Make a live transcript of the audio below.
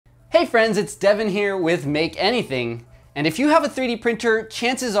Hey friends, it's Devin here with Make Anything. And if you have a 3D printer,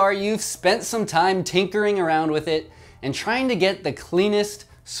 chances are you've spent some time tinkering around with it and trying to get the cleanest,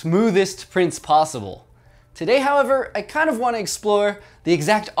 smoothest prints possible. Today, however, I kind of want to explore the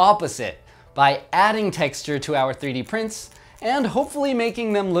exact opposite by adding texture to our 3D prints and hopefully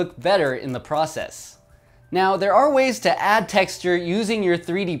making them look better in the process. Now, there are ways to add texture using your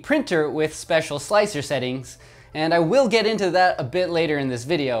 3D printer with special slicer settings, and I will get into that a bit later in this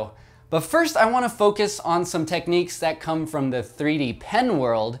video. But first, I want to focus on some techniques that come from the 3D pen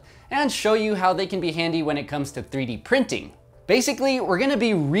world and show you how they can be handy when it comes to 3D printing. Basically, we're going to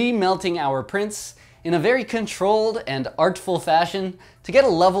be remelting our prints in a very controlled and artful fashion to get a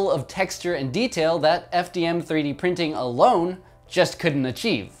level of texture and detail that FDM 3D printing alone just couldn't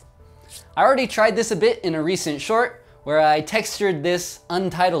achieve. I already tried this a bit in a recent short where I textured this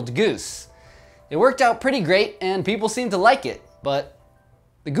untitled goose. It worked out pretty great and people seemed to like it, but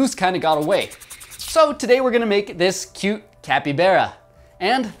the goose kind of got away. So today we're gonna make this cute capybara.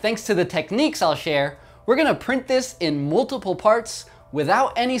 And thanks to the techniques I'll share, we're gonna print this in multiple parts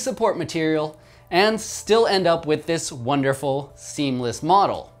without any support material and still end up with this wonderful, seamless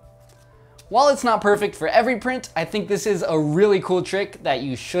model. While it's not perfect for every print, I think this is a really cool trick that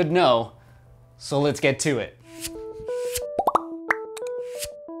you should know. So let's get to it.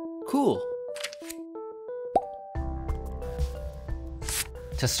 Cool.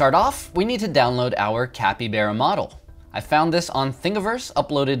 To start off, we need to download our capybara model. I found this on Thingiverse,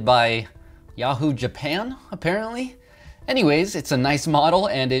 uploaded by Yahoo Japan, apparently. Anyways, it's a nice model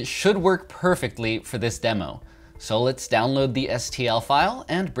and it should work perfectly for this demo. So let's download the STL file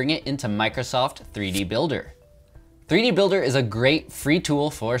and bring it into Microsoft 3D Builder. 3D Builder is a great free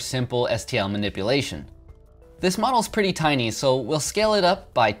tool for simple STL manipulation. This model's pretty tiny, so we'll scale it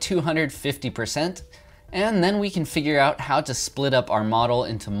up by 250%, and then we can figure out how to split up our model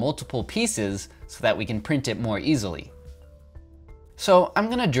into multiple pieces so that we can print it more easily. So I'm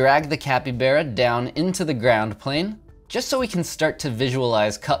gonna drag the capybara down into the ground plane, just so we can start to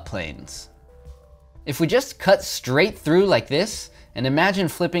visualize cut planes. If we just cut straight through like this, and imagine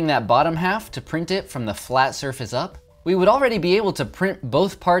flipping that bottom half to print it from the flat surface up, we would already be able to print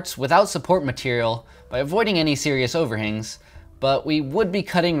both parts without support material by avoiding any serious overhangs, but we would be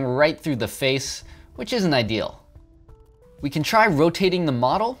cutting right through the face, which isn't ideal. We can try rotating the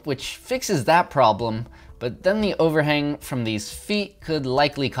model, which fixes that problem, but then the overhang from these feet could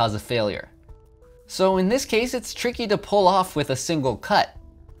likely cause a failure. So in this case, it's tricky to pull off with a single cut.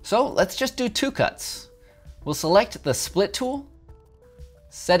 So let's just do two cuts. We'll select the split tool,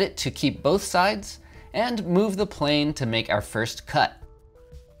 set it to keep both sides, and move the plane to make our first cut.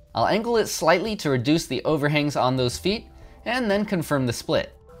 I'll angle it slightly to reduce the overhangs on those feet, and then confirm the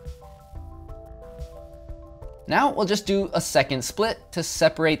split. Now we'll just do a second split to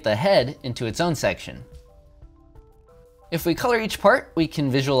separate the head into its own section. If we color each part, we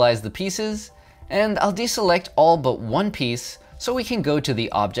can visualize the pieces, and I'll deselect all but one piece so we can go to the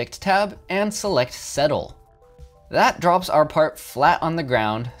Object tab and select Settle. That drops our part flat on the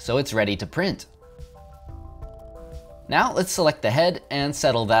ground, so it's ready to print. Now let's select the head and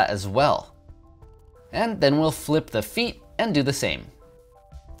settle that as well. And then we'll flip the feet and do the same.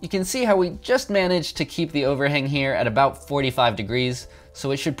 You can see how we just managed to keep the overhang here at about 45 degrees,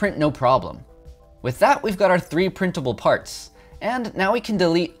 so it should print no problem. With that, we've got our three printable parts. And now we can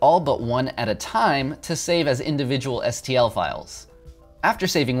delete all but one at a time to save as individual STL files. After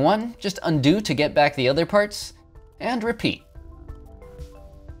saving one, just undo to get back the other parts, and repeat.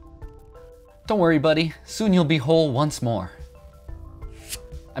 Don't worry, buddy, soon you'll be whole once more.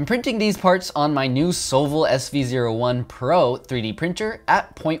 I'm printing these parts on my new Soldering SV01 Pro 3D printer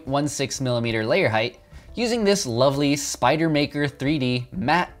at 0.16mm layer height using this lovely Spidermaker 3D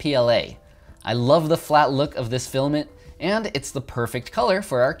matte PLA. I love the flat look of this filament, and it's the perfect color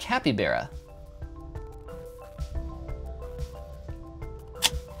for our capybara.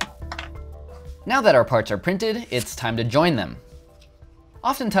 Now that our parts are printed, it's time to join them.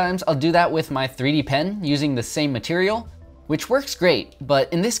 Oftentimes, I'll do that with my 3D pen using the same material, which works great,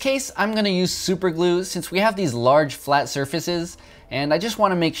 but in this case, I'm gonna use super glue since we have these large flat surfaces, and I just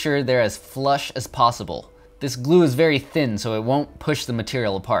wanna make sure they're as flush as possible. This glue is very thin, so it won't push the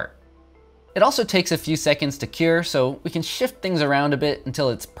material apart. It also takes a few seconds to cure, so we can shift things around a bit until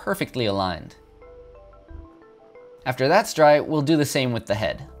it's perfectly aligned. After that's dry, we'll do the same with the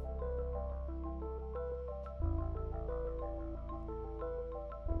head.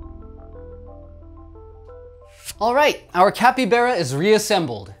 All right, our capybara is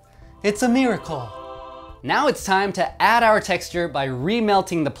reassembled. It's a miracle. Now it's time to add our texture by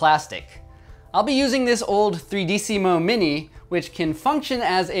remelting the plastic. I'll be using this old 3DCmo Mini, which can function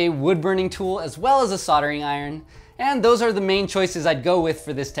as a wood burning tool as well as a soldering iron, and those are the main choices I'd go with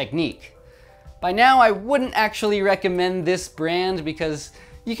for this technique. By now, I wouldn't actually recommend this brand because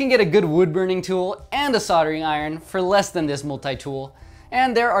you can get a good wood burning tool and a soldering iron for less than this multi-tool,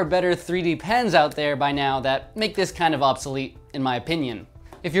 and there are better 3D pens out there by now that make this kind of obsolete, in my opinion.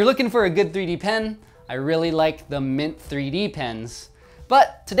 If you're looking for a good 3D pen, I really like the Mint 3D pens.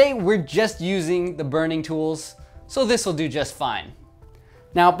 But today we're just using the burning tools, so this will do just fine.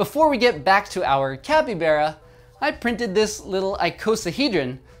 Now, before we get back to our capybara, I printed this little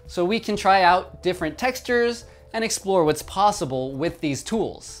icosahedron so we can try out different textures and explore what's possible with these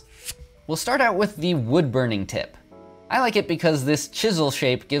tools. We'll start out with the wood burning tip. I like it because this chisel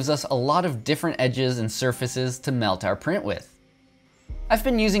shape gives us a lot of different edges and surfaces to melt our print with. I've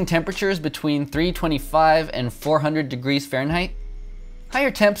been using temperatures between 325 and 400 degrees Fahrenheit.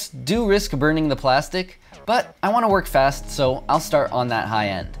 Higher temps do risk burning the plastic, but I want to work fast, so I'll start on that high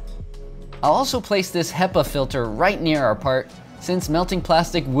end. I'll also place this HEPA filter right near our part, since melting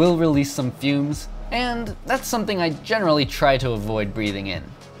plastic will release some fumes, and that's something I generally try to avoid breathing in.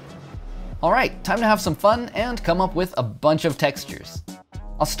 Alright, time to have some fun and come up with a bunch of textures.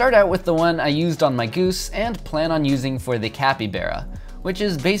 I'll start out with the one I used on my goose and plan on using for the capybara, which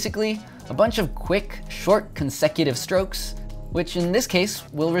is basically a bunch of quick, short, consecutive strokes, which in this case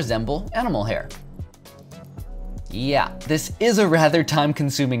will resemble animal hair. Yeah, this is a rather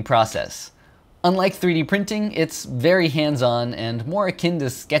time-consuming process. Unlike 3D printing, it's very hands-on and more akin to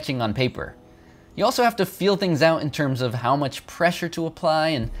sketching on paper. You also have to feel things out in terms of how much pressure to apply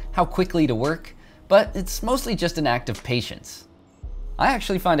and how quickly to work, but it's mostly just an act of patience. I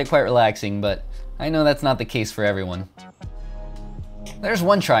actually find it quite relaxing, but I know that's not the case for everyone. There's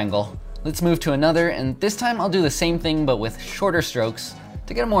one triangle. Let's move to another, and this time I'll do the same thing but with shorter strokes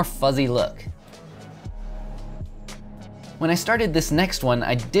to get a more fuzzy look. When I started this next one,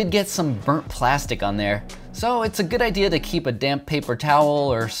 I did get some burnt plastic on there, so it's a good idea to keep a damp paper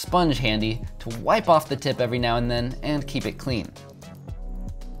towel or sponge handy to wipe off the tip every now and then and keep it clean.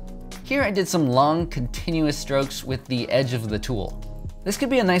 Here I did some long, continuous strokes with the edge of the tool. This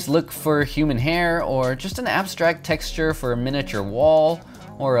could be a nice look for human hair or just an abstract texture for a miniature wall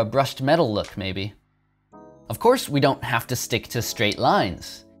or a brushed metal look maybe. Of course, we don't have to stick to straight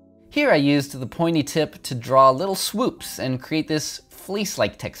lines. Here I used the pointy tip to draw little swoops and create this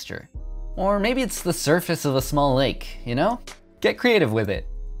fleece-like texture. Or maybe it's the surface of a small lake, you know? Get creative with it.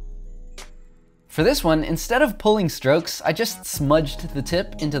 For this one, instead of pulling strokes, I just smudged the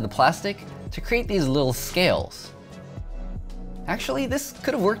tip into the plastic to create these little scales. Actually, this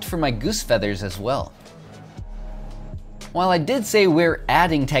could have worked for my goose feathers as well. While I did say we're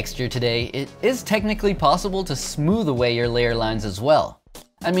adding texture today, it is technically possible to smooth away your layer lines as well.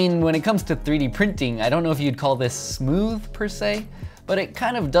 I mean, when it comes to 3D printing, I don't know if you'd call this smooth per se, but it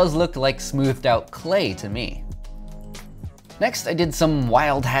kind of does look like smoothed out clay to me. Next, I did some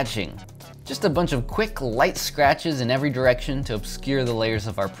wild hatching. Just a bunch of quick, light scratches in every direction to obscure the layers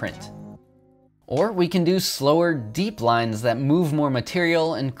of our print. Or we can do slower, deep lines that move more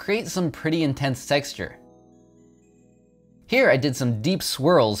material and create some pretty intense texture. Here I did some deep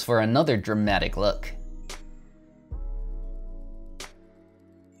swirls for another dramatic look.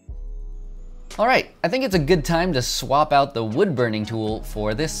 Alright, I think it's a good time to swap out the wood burning tool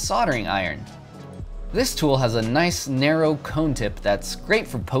for this soldering iron. This tool has a nice narrow cone tip that's great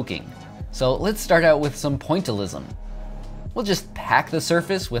for poking, so let's start out with some pointillism. We'll just pack the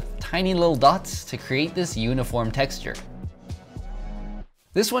surface with tiny little dots to create this uniform texture.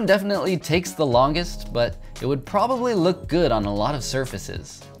 This one definitely takes the longest, but it would probably look good on a lot of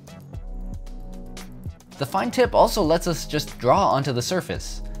surfaces. The fine tip also lets us just draw onto the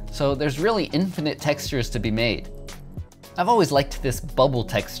surface, so there's really infinite textures to be made. I've always liked this bubble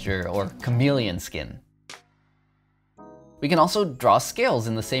texture or chameleon skin. We can also draw scales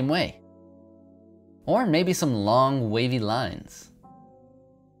in the same way. Or maybe some long wavy lines.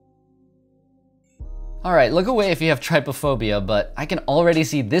 Alright, look away if you have trypophobia, but I can already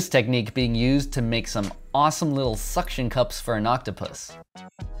see this technique being used to make some awesome little suction cups for an octopus.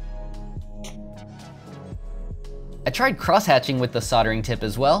 I tried cross-hatching with the soldering tip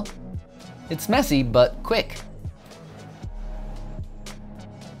as well. It's messy, but quick.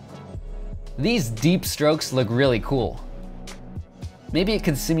 These deep strokes look really cool. Maybe it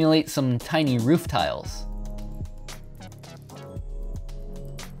could simulate some tiny roof tiles.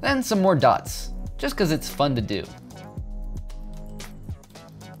 Then some more dots, just because it's fun to do.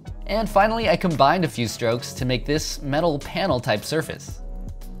 And finally, I combined a few strokes to make this metal panel type surface.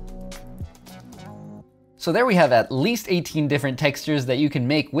 So there we have at least 18 different textures that you can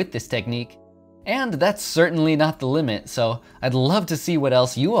make with this technique. And that's certainly not the limit, so I'd love to see what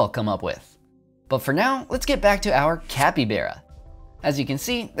else you all come up with. But for now, let's get back to our capybara. As you can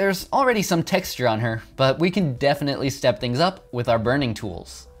see, there's already some texture on her, but we can definitely step things up with our burning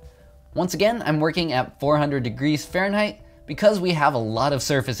tools. Once again, I'm working at 400 degrees Fahrenheit because we have a lot of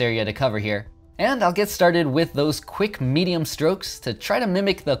surface area to cover here. And I'll get started with those quick medium strokes to try to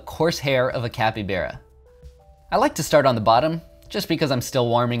mimic the coarse hair of a capybara. I like to start on the bottom, just because I'm still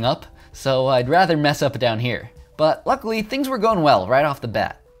warming up, so I'd rather mess up down here. But luckily, things were going well right off the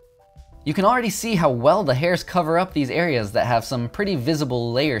bat. You can already see how well the hairs cover up these areas that have some pretty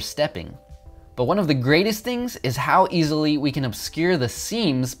visible layer stepping. But one of the greatest things is how easily we can obscure the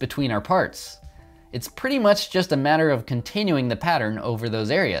seams between our parts. It's pretty much just a matter of continuing the pattern over those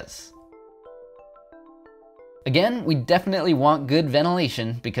areas. Again, we definitely want good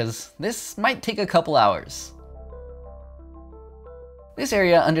ventilation because this might take a couple hours. This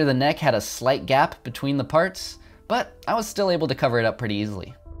area under the neck had a slight gap between the parts, but I was still able to cover it up pretty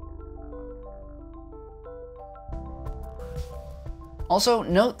easily. Also,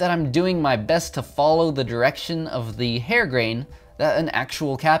 note that I'm doing my best to follow the direction of the hair grain that an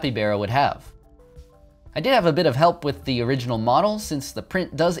actual capybara would have. I did have a bit of help with the original model since the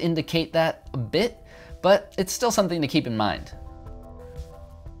print does indicate that a bit, but it's still something to keep in mind.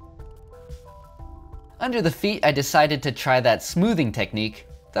 Under the feet, I decided to try that smoothing technique,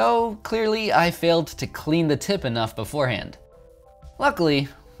 though clearly I failed to clean the tip enough beforehand. Luckily,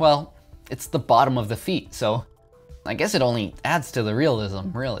 well, it's the bottom of the feet, so I guess it only adds to the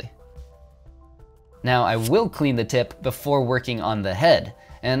realism, really. Now I will clean the tip before working on the head,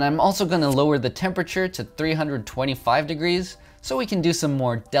 and I'm also going to lower the temperature to 325 degrees so we can do some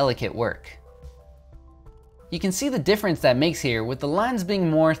more delicate work. You can see the difference that makes here with the lines being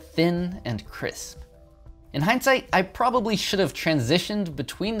more thin and crisp. In hindsight, I probably should have transitioned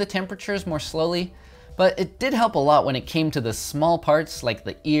between the temperatures more slowly, but it did help a lot when it came to the small parts like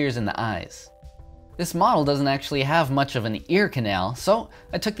the ears and the eyes. This model doesn't actually have much of an ear canal, so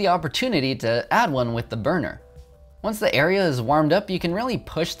I took the opportunity to add one with the burner. Once the area is warmed up, you can really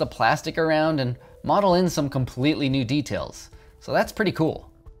push the plastic around and model in some completely new details, so that's pretty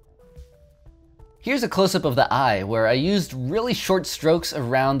cool. Here's a close-up of the eye, where I used really short strokes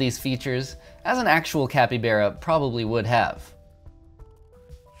around these features, as an actual capybara probably would have.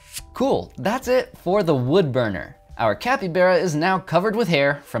 Cool, that's it for the wood burner. Our capybara is now covered with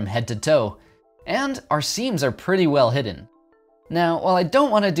hair from head to toe, and our seams are pretty well hidden. Now, while I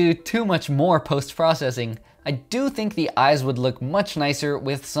don't want to do too much more post-processing, I do think the eyes would look much nicer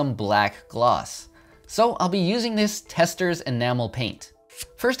with some black gloss. So I'll be using this Testors enamel paint.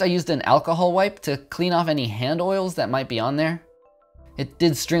 First, I used an alcohol wipe to clean off any hand oils that might be on there. It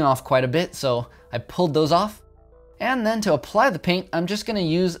did string off quite a bit, so I pulled those off. And then to apply the paint, I'm just going to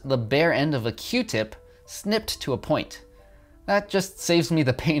use the bare end of a Q-tip snipped to a point. That just saves me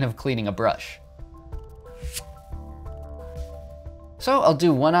the pain of cleaning a brush. So I'll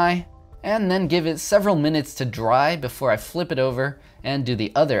do one eye, and then give it several minutes to dry before I flip it over and do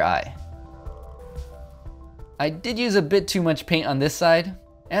the other eye. I did use a bit too much paint on this side,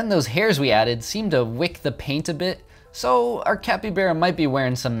 and those hairs we added seem to wick the paint a bit, so our capybara might be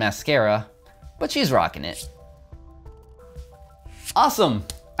wearing some mascara, but she's rocking it. Awesome!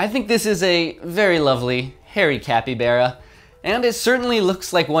 I think this is a very lovely, hairy capybara, and it certainly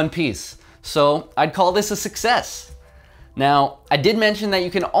looks like one piece, so I'd call this a success. Now, I did mention that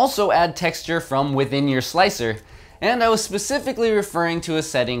you can also add texture from within your slicer, and I was specifically referring to a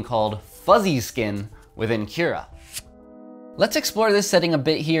setting called Fuzzy Skin within Cura. Let's explore this setting a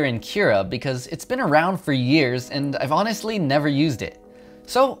bit here in Cura because it's been around for years and I've honestly never used it.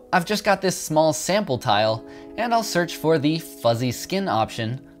 So I've just got this small sample tile and I'll search for the Fuzzy Skin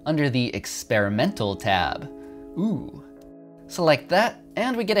option under the Experimental tab. Ooh. Select that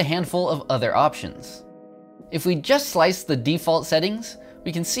and we get a handful of other options. If we just slice the default settings,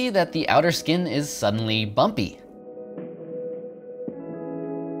 we can see that the outer skin is suddenly bumpy.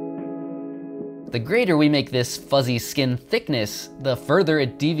 The greater we make this fuzzy skin thickness, the further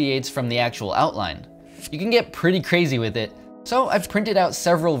it deviates from the actual outline. You can get pretty crazy with it, so I've printed out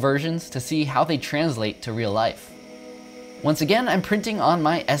several versions to see how they translate to real life. Once again, I'm printing on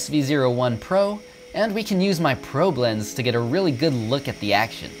my SV01 Pro, and we can use my Pro blends to get a really good look at the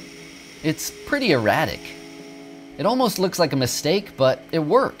action. It's pretty erratic. It almost looks like a mistake, but it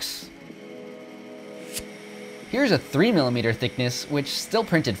works. Here's a 3mm thickness, which still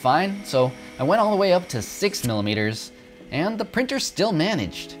printed fine, so I went all the way up to 6mm, and the printer still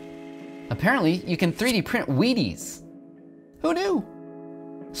managed. Apparently, you can 3D print Wheaties. Who knew?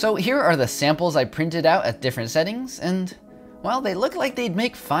 So here are the samples I printed out at different settings, and Well, they look like they'd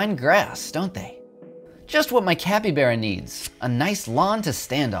make fine grass, don't they? Just what my capybara needs, a nice lawn to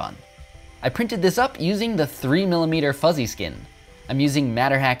stand on. I printed this up using the 3mm fuzzy skin. I'm using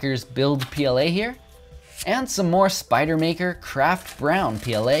MatterHacker's Build PLA here, and some more Spidermaker Craft Brown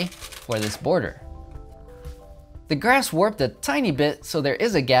PLA for this border. The grass warped a tiny bit, so there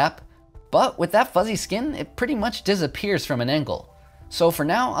is a gap, but with that fuzzy skin, it pretty much disappears from an angle. So for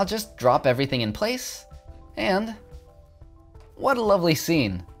now, I'll just drop everything in place, and what a lovely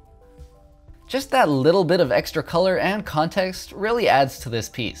scene. Just that little bit of extra color and context really adds to this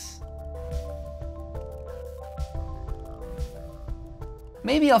piece.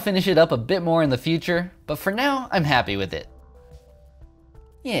 Maybe I'll finish it up a bit more in the future, but for now, I'm happy with it.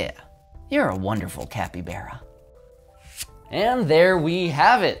 Yeah, you're a wonderful capybara. And there we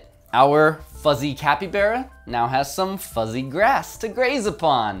have it. Our fuzzy capybara now has some fuzzy grass to graze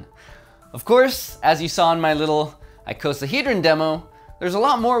upon. Of course, as you saw in my little 𝐒𝐡𝐨𝐩𝐲𝐬𝐭 demo, there's a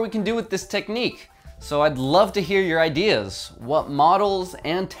lot more we can do with this technique. So I'd love to hear your ideas. What models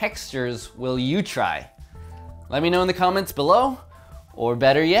and textures will you try? Let me know in the comments below. Or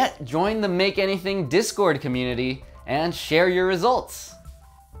better yet, join the Make Anything Discord community and share your results.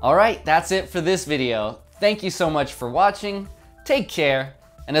 Alright, that's it for this video. Thank you so much for watching, take care,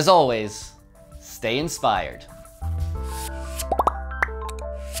 and as always, stay inspired.